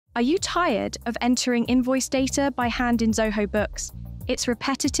Are you tired of entering invoice data by hand in Zoho Books? It's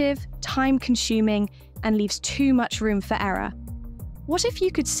repetitive, time-consuming, and leaves too much room for error. What if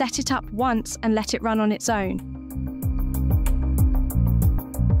you could set it up once and let it run on its own?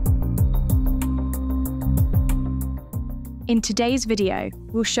 In today's video,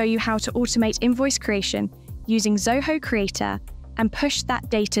 we'll show you how to automate invoice creation using Zoho Creator and push that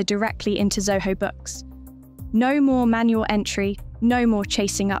data directly into Zoho Books. No more manual entry, no more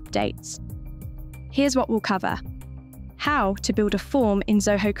chasing updates. Here's what we'll cover. How to build a form in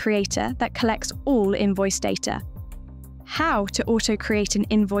Zoho Creator that collects all invoice data. How to auto-create an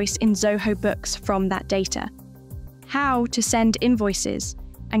invoice in Zoho Books from that data. How to send invoices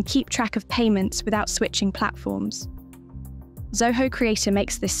and keep track of payments without switching platforms. Zoho Creator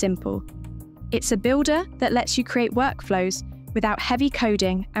makes this simple. It's a builder that lets you create workflows without heavy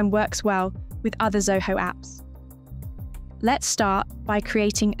coding and works well with other Zoho apps. Let's start by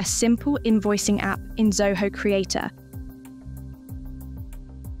creating a simple invoicing app in Zoho Creator.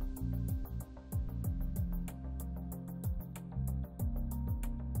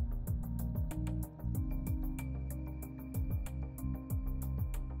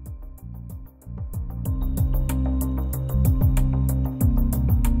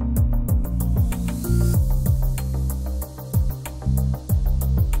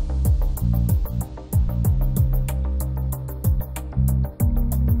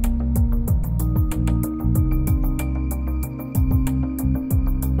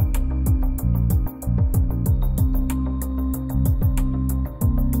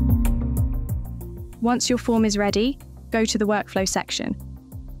 Once your form is ready, go to the workflow section.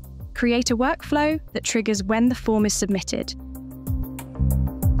 Create a workflow that triggers when the form is submitted.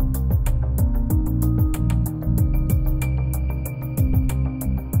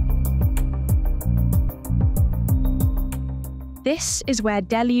 This is where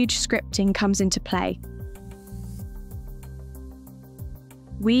Deluge scripting comes into play.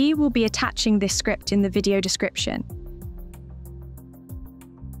 We will be attaching this script in the video description.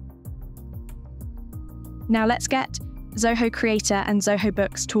 Now let's get Zoho Creator and Zoho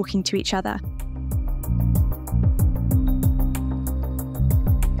Books talking to each other.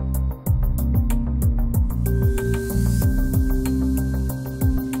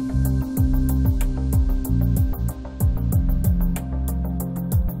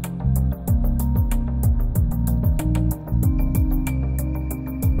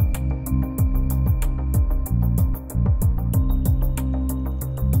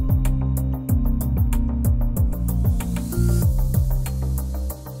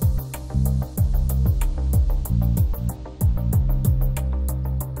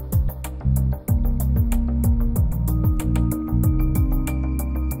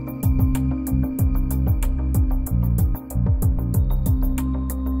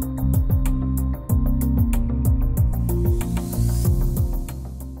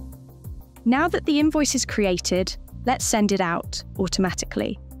 Now that the invoice is created, let's send it out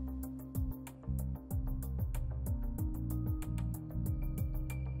automatically.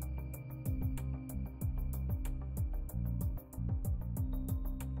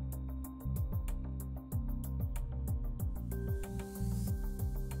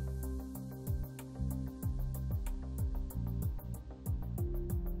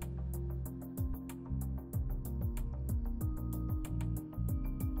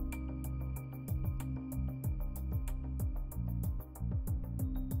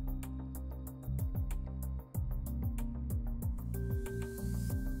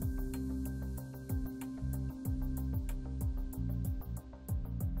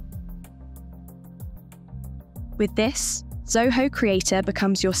 With this, Zoho Creator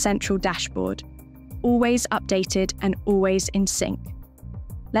becomes your central dashboard, always updated and always in sync.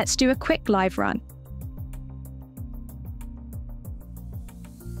 Let's do a quick live run.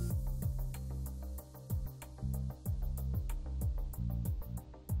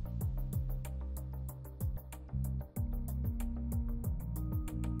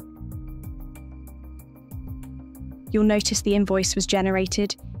 You'll notice the invoice was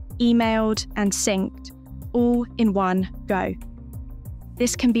generated, emailed, and synced, all in one go.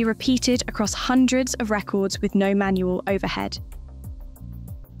 This can be repeated across hundreds of records with no manual overhead.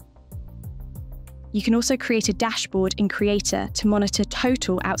 You can also create a dashboard in Creator to monitor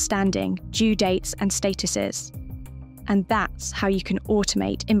total outstanding, due dates, and statuses. And that's how you can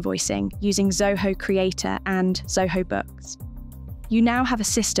automate invoicing using Zoho Creator and Zoho Books. You now have a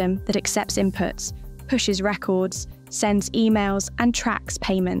system that accepts inputs, pushes records, sends emails, and tracks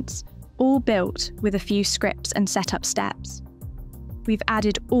payments, all built with a few scripts and setup steps. We've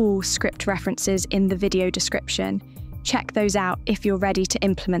added all script references in the video description, Check those out if you're ready to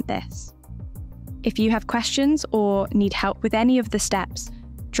implement this. If you have questions or need help with any of the steps,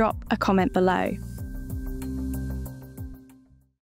 drop a comment below.